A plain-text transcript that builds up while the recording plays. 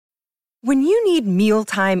When you need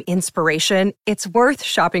mealtime inspiration, it's worth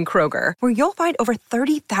shopping Kroger, where you'll find over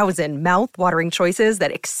 30,000 mouth-watering choices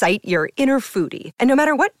that excite your inner foodie. And no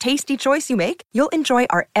matter what tasty choice you make, you'll enjoy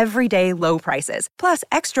our everyday low prices, plus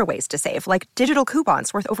extra ways to save, like digital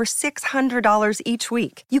coupons worth over $600 each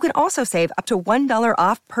week. You can also save up to $1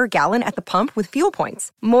 off per gallon at the pump with fuel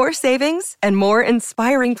points. More savings and more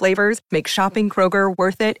inspiring flavors make shopping Kroger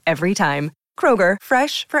worth it every time. Kroger,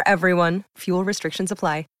 fresh for everyone. Fuel restrictions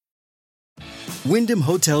apply. Wyndham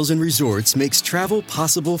Hotels & Resorts makes travel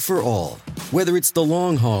possible for all. Whether it's the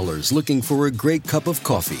long haulers looking for a great cup of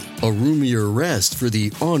coffee, a roomier rest for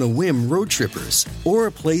the on-a-whim road trippers, or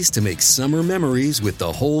a place to make summer memories with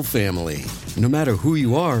the whole family. No matter who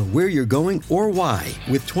you are, where you're going, or why,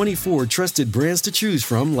 with 24 trusted brands to choose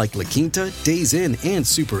from like La Quinta, Days Inn, and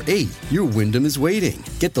Super 8, your Wyndham is waiting.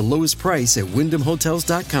 Get the lowest price at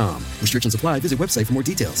WyndhamHotels.com. Restrictions apply. Visit website for more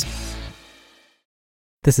details.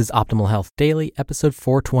 This is Optimal Health Daily, episode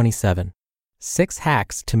 427, 6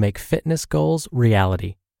 Hacks to Make Fitness Goals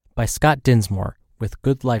Reality by Scott Dinsmore with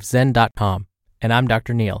GoodLifeZen.com. And I'm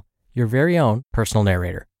Dr. Neil, your very own personal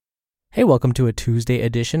narrator. Hey, welcome to a Tuesday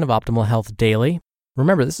edition of Optimal Health Daily.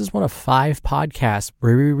 Remember, this is one of 5 podcasts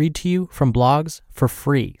where we read to you from blogs for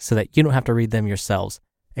free so that you don't have to read them yourselves,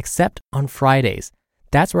 except on Fridays.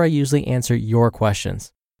 That's where I usually answer your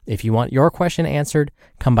questions. If you want your question answered,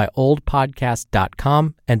 come by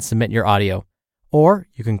oldpodcast.com and submit your audio. Or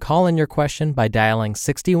you can call in your question by dialing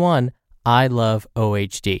 61 I love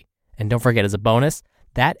OHD. And don't forget, as a bonus,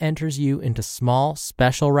 that enters you into small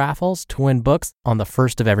special raffles to win books on the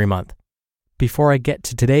first of every month. Before I get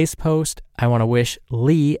to today's post, I want to wish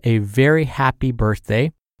Lee a very happy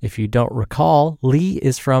birthday. If you don't recall, Lee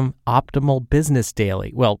is from Optimal Business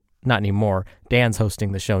Daily. Well, not anymore. Dan's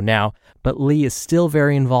hosting the show now, but Lee is still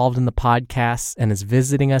very involved in the podcasts and is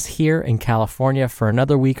visiting us here in California for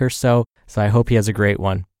another week or so I hope he has a great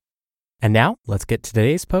one. And now, let's get to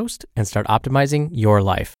today's post and start optimizing your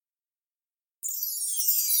life.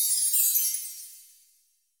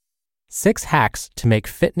 6 Hacks to Make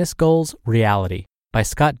Fitness Goals Reality by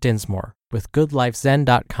Scott Dinsmore with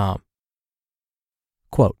GoodLifeZen.com.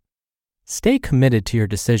 Quote, "Stay committed to your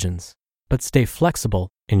decisions, but stay flexible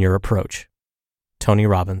in your approach." Tony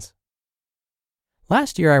Robbins.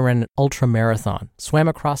 Last year, I ran an ultra marathon, swam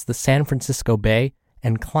across the San Francisco Bay,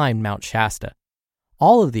 and climbed Mount Shasta.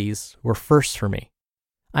 All of these were firsts for me.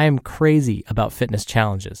 I am crazy about fitness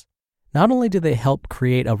challenges. Not only do they help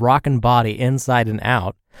create a rockin' body inside and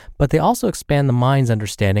out, but they also expand the mind's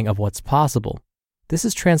understanding of what's possible. This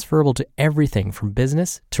is transferable to everything from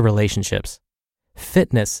business to relationships.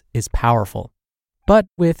 Fitness is powerful. But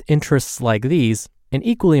with interests like these, an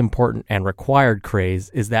equally important and required craze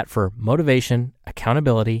is that for motivation,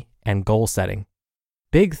 accountability, and goal setting.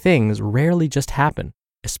 Big things rarely just happen,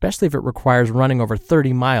 especially if it requires running over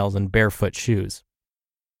 30 miles in barefoot shoes.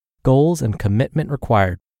 Goals and commitment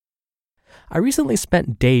required. I recently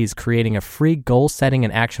spent days creating a free goal setting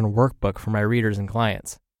and action workbook for my readers and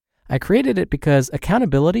clients. I created it because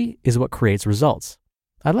accountability is what creates results.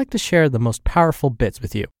 I'd like to share the most powerful bits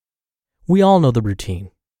with you. We all know the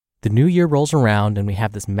routine. The new year rolls around and we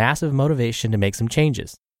have this massive motivation to make some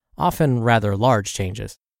changes, often rather large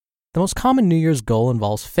changes. The most common New Year's goal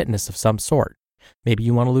involves fitness of some sort. Maybe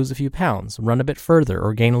you want to lose a few pounds, run a bit further,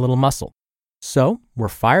 or gain a little muscle. So we're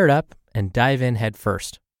fired up and dive in head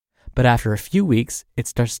first. But after a few weeks, it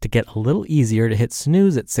starts to get a little easier to hit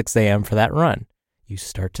snooze at 6 a.m. for that run. You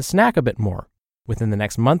start to snack a bit more. Within the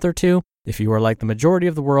next month or two, if you are like the majority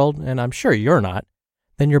of the world, and I'm sure you're not,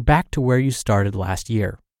 then you're back to where you started last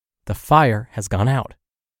year. The fire has gone out.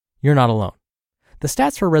 You're not alone. The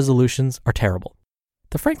stats for resolutions are terrible.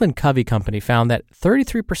 The Franklin Covey Company found that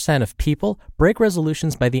 33% of people break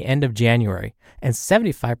resolutions by the end of January, and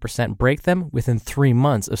 75% break them within 3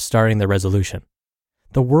 months of starting the resolution.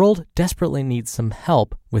 The world desperately needs some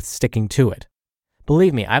help with sticking to it.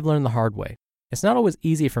 Believe me, I've learned the hard way. It's not always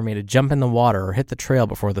easy for me to jump in the water or hit the trail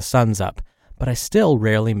before the sun's up, but I still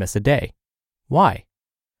rarely miss a day. Why?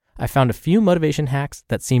 I found a few motivation hacks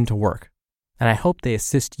that seem to work, and I hope they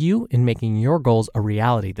assist you in making your goals a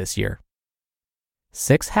reality this year.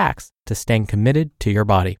 6 hacks to staying committed to your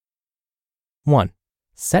body. 1.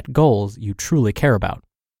 Set goals you truly care about.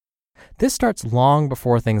 This starts long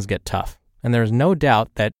before things get tough, and there is no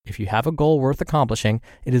doubt that if you have a goal worth accomplishing,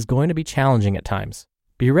 it is going to be challenging at times.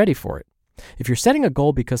 Be ready for it. If you're setting a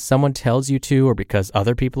goal because someone tells you to or because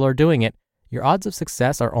other people are doing it, your odds of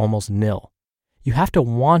success are almost nil. You have to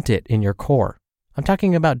want it in your core. I'm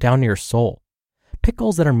talking about down to your soul. Pick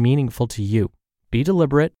goals that are meaningful to you. Be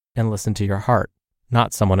deliberate and listen to your heart,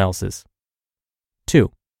 not someone else's.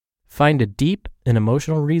 2. Find a deep and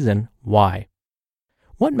emotional reason why.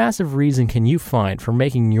 What massive reason can you find for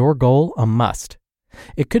making your goal a must?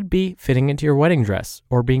 It could be fitting into your wedding dress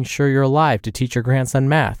or being sure you're alive to teach your grandson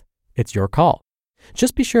math. It's your call.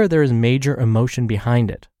 Just be sure there is major emotion behind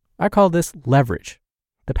it. I call this leverage.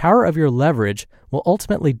 The power of your leverage will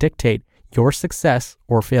ultimately dictate your success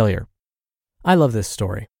or failure. I love this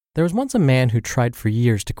story. There was once a man who tried for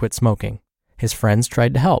years to quit smoking. His friends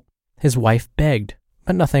tried to help. His wife begged,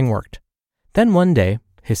 but nothing worked. Then one day,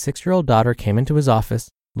 his 6-year-old daughter came into his office,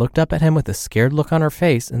 looked up at him with a scared look on her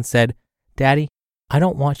face, and said, "Daddy, I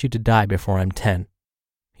don't want you to die before I'm 10.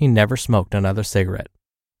 He never smoked another cigarette.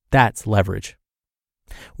 That's leverage.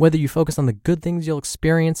 Whether you focus on the good things you'll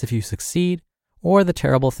experience if you succeed, or the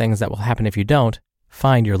terrible things that will happen if you don't,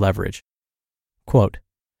 find your leverage. Quote,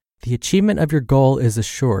 "The achievement of your goal is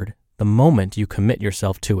assured the moment you commit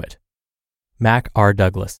yourself to it." Mac R.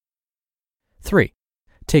 Douglas. 3.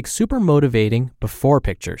 Take super motivating before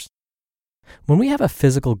pictures. When we have a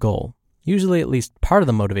physical goal, usually at least part of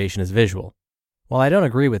the motivation is visual. While I don't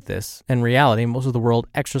agree with this, in reality, most of the world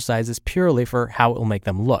exercises purely for how it will make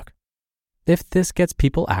them look. If this gets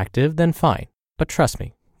people active, then fine. But trust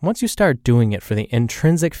me, once you start doing it for the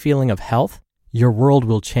intrinsic feeling of health, your world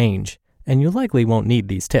will change, and you likely won't need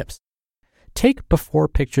these tips. Take before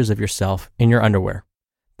pictures of yourself in your underwear.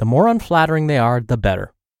 The more unflattering they are, the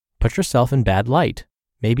better. Put yourself in bad light,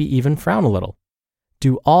 maybe even frown a little.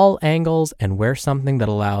 Do all angles and wear something that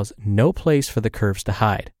allows no place for the curves to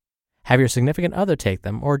hide. Have your significant other take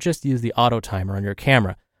them, or just use the auto timer on your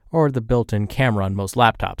camera, or the built-in camera on most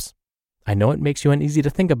laptops. I know it makes you uneasy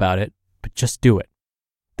to think about it, but just do it.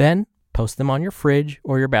 Then, post them on your fridge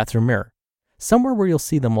or your bathroom mirror, somewhere where you'll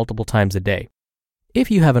see them multiple times a day.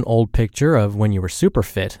 If you have an old picture of when you were super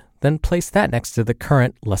fit, then place that next to the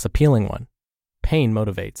current, less appealing one. Pain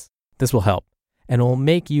motivates. This will help, and it will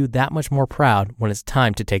make you that much more proud when it's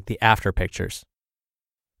time to take the after pictures.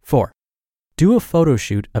 4. Do a photo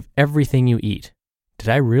shoot of everything you eat. Did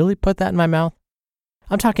I really put that in my mouth?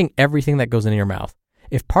 I'm talking everything that goes into your mouth.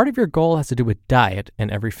 If part of your goal has to do with diet,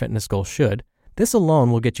 and every fitness goal should, this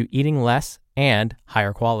alone will get you eating less and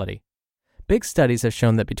higher quality. Big studies have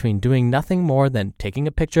shown that between doing nothing more than taking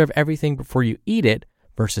a picture of everything before you eat it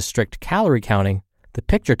versus strict calorie counting, the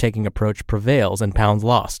picture-taking approach prevails in pounds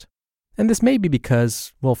lost. And this may be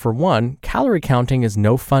because, well, for one, calorie counting is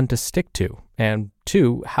no fun to stick to, and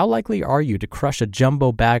 2, how likely are you to crush a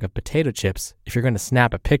jumbo bag of potato chips if you're going to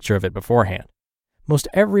snap a picture of it beforehand? Most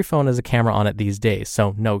every phone has a camera on it these days,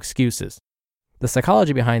 so no excuses. The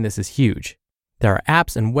psychology behind this is huge. There are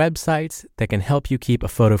apps and websites that can help you keep a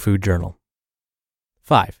photo food journal.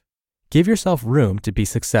 5. Give yourself room to be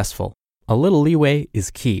successful. A little leeway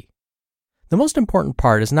is key. The most important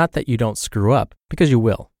part is not that you don't screw up, because you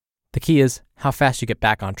will. The key is how fast you get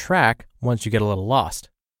back on track once you get a little lost.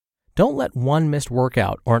 Don't let one missed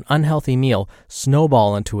workout or an unhealthy meal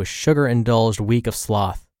snowball into a sugar-indulged week of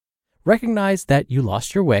sloth. Recognize that you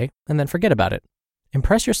lost your way and then forget about it.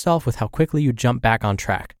 Impress yourself with how quickly you jump back on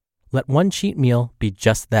track. Let one cheat meal be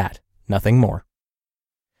just that, nothing more.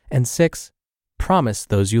 And 6, promise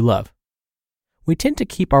those you love. We tend to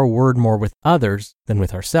keep our word more with others than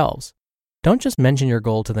with ourselves. Don't just mention your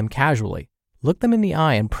goal to them casually. Look them in the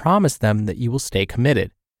eye and promise them that you will stay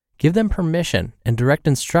committed. Give them permission and direct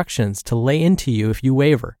instructions to lay into you if you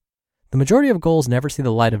waver. The majority of goals never see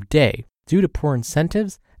the light of day due to poor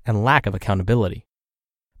incentives and lack of accountability.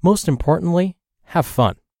 Most importantly, have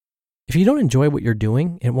fun. If you don't enjoy what you're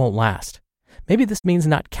doing, it won't last. Maybe this means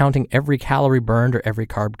not counting every calorie burned or every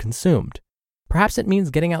carb consumed. Perhaps it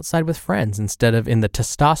means getting outside with friends instead of in the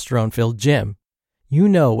testosterone-filled gym. You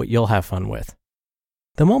know what you'll have fun with.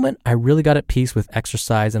 The moment I really got at peace with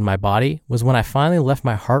exercise and my body was when I finally left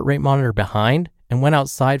my heart rate monitor behind and went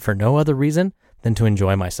outside for no other reason than to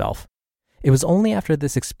enjoy myself. It was only after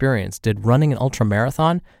this experience did running an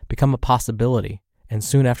ultramarathon become a possibility, and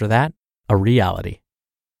soon after that, a reality.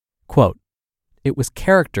 Quote, "It was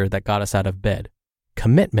character that got us out of bed,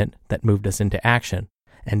 commitment that moved us into action,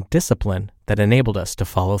 and discipline that enabled us to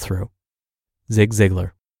follow through." Zig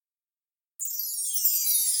Ziglar.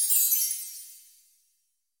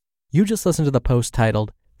 You just listened to the post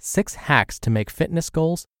titled 6 Hacks to Make Fitness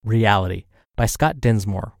Goals Reality by Scott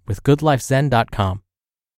Dinsmore with GoodLifeZen.com.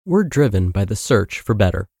 We're driven by the search for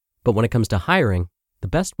better, but when it comes to hiring, the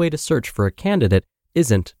best way to search for a candidate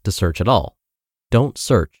isn't to search at all. Don't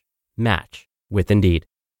search, match with Indeed.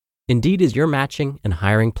 Indeed is your matching and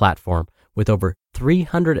hiring platform with over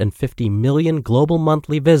 350 million global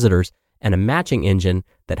monthly visitors and a matching engine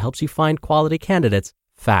that helps you find quality candidates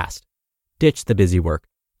fast. Ditch the busy work.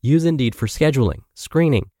 Use Indeed for scheduling,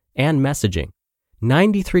 screening, and messaging.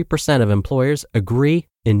 93% of employers agree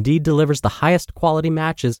Indeed delivers the highest quality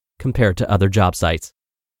matches compared to other job sites.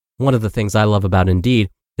 One of the things I love about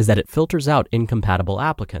Indeed is that it filters out incompatible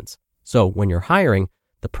applicants. So when you're hiring,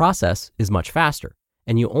 the process is much faster,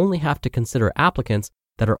 and you only have to consider applicants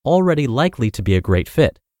that are already likely to be a great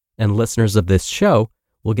fit. And listeners of this show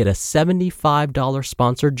will get a $75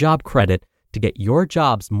 sponsored job credit to get your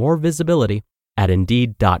jobs more visibility at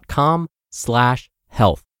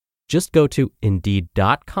Indeed.com/health. Just go to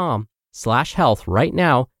Indeed.com/health right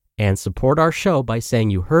now and support our show by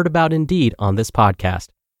saying you heard about Indeed on this podcast.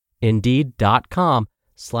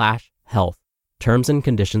 Indeed.com/health. Terms and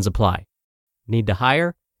conditions apply. Need to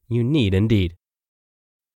hire? You need Indeed.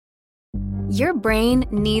 Your brain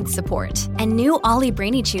needs support, and new Ollie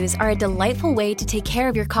Brainy Chews are a delightful way to take care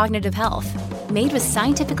of your cognitive health. Made with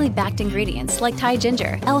scientifically backed ingredients like Thai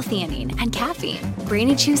ginger, L-theanine, and caffeine,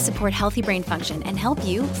 Brainy Chews support healthy brain function and help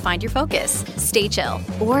you find your focus, stay chill,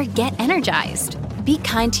 or get energized. Be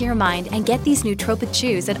kind to your mind and get these nootropic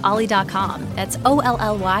chews at ollie.com. That's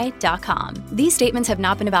OLLY.com. These statements have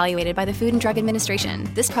not been evaluated by the Food and Drug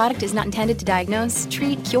Administration. This product is not intended to diagnose,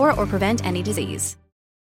 treat, cure, or prevent any disease.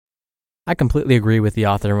 I completely agree with the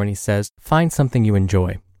author when he says, find something you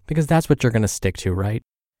enjoy, because that's what you're going to stick to, right?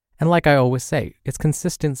 And like I always say, it's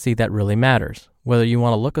consistency that really matters. Whether you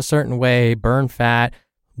want to look a certain way, burn fat,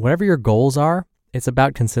 whatever your goals are, it's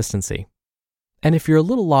about consistency. And if you're a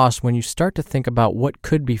little lost when you start to think about what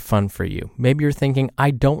could be fun for you, maybe you're thinking,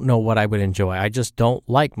 I don't know what I would enjoy. I just don't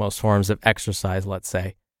like most forms of exercise, let's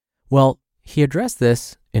say. Well, he addressed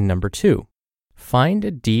this in number 2. Find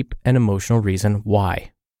a deep and emotional reason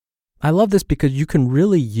why. I love this because you can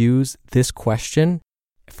really use this question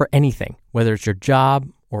for anything, whether it's your job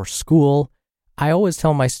or school. I always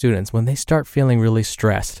tell my students when they start feeling really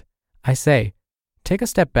stressed, I say, take a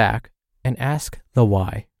step back and ask the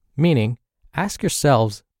why, meaning ask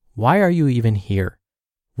yourselves, why are you even here?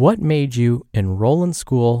 What made you enroll in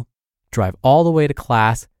school, drive all the way to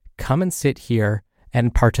class, come and sit here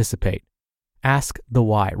and participate? Ask the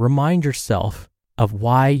why. Remind yourself of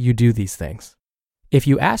why you do these things. If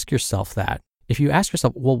you ask yourself that, if you ask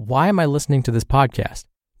yourself, well, why am I listening to this podcast?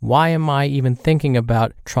 Why am I even thinking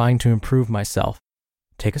about trying to improve myself?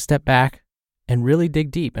 Take a step back and really dig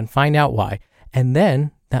deep and find out why. And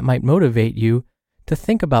then that might motivate you to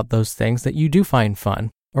think about those things that you do find fun,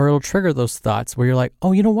 or it'll trigger those thoughts where you're like,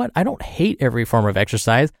 oh, you know what? I don't hate every form of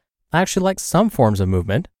exercise. I actually like some forms of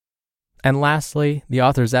movement. And lastly, the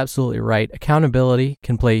author is absolutely right. Accountability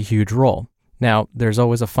can play a huge role. Now, there's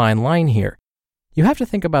always a fine line here. You have to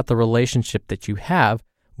think about the relationship that you have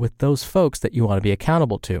with those folks that you want to be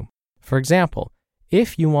accountable to. For example,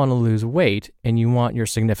 if you want to lose weight and you want your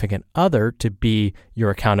significant other to be your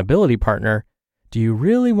accountability partner, do you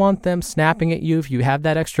really want them snapping at you if you have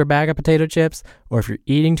that extra bag of potato chips, or if you're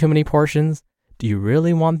eating too many portions? Do you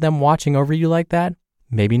really want them watching over you like that?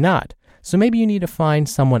 Maybe not. So maybe you need to find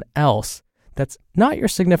someone else that's not your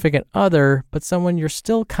significant other, but someone you're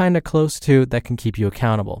still kind of close to that can keep you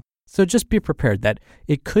accountable. So just be prepared that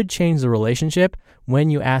it could change the relationship when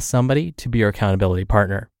you ask somebody to be your accountability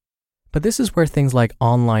partner. But this is where things like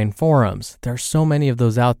online forums, there are so many of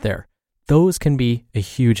those out there. Those can be a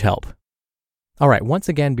huge help. All right, once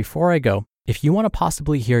again, before I go, if you want to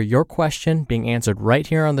possibly hear your question being answered right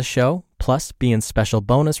here on the show, plus be in special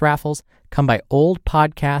bonus raffles, come by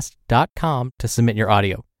oldpodcast.com to submit your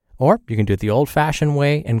audio. Or you can do it the old-fashioned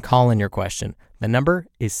way and call in your question. The number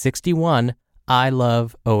is 61 I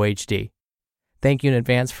love OHD. Thank you in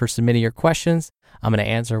advance for submitting your questions. I'm going to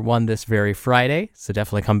answer one this very Friday, so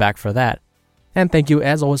definitely come back for that. And thank you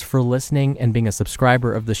as always for listening and being a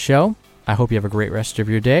subscriber of the show. I hope you have a great rest of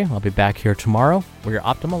your day. I'll be back here tomorrow where your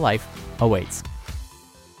optimal life awaits.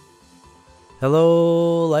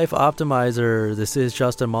 Hello, Life Optimizer. This is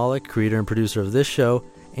Justin Malik, creator and producer of this show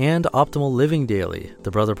and Optimal Living Daily,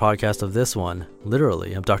 the brother podcast of this one.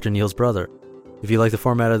 Literally, I'm Dr. Neil's brother. If you like the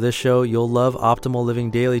format of this show, you'll love Optimal Living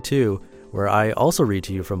Daily too, where I also read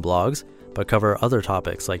to you from blogs, but cover other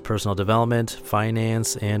topics like personal development,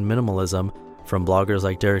 finance, and minimalism from bloggers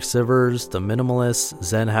like Derek Sivers, The Minimalists,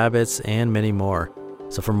 Zen Habits, and many more.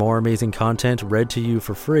 So for more amazing content read to you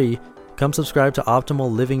for free, come subscribe to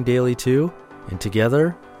Optimal Living Daily too, and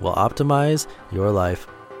together we'll optimize your life.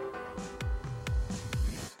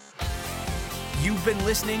 You've been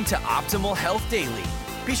listening to Optimal Health Daily.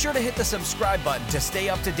 Be sure to hit the subscribe button to stay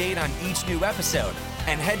up to date on each new episode,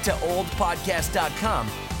 and head to oldpodcast.com.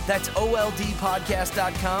 That's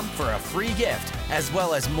OLDpodcast.com for a free gift, as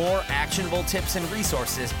well as more actionable tips and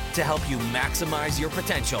resources to help you maximize your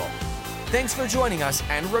potential. Thanks for joining us,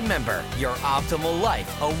 and remember, your optimal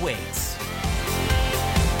life awaits.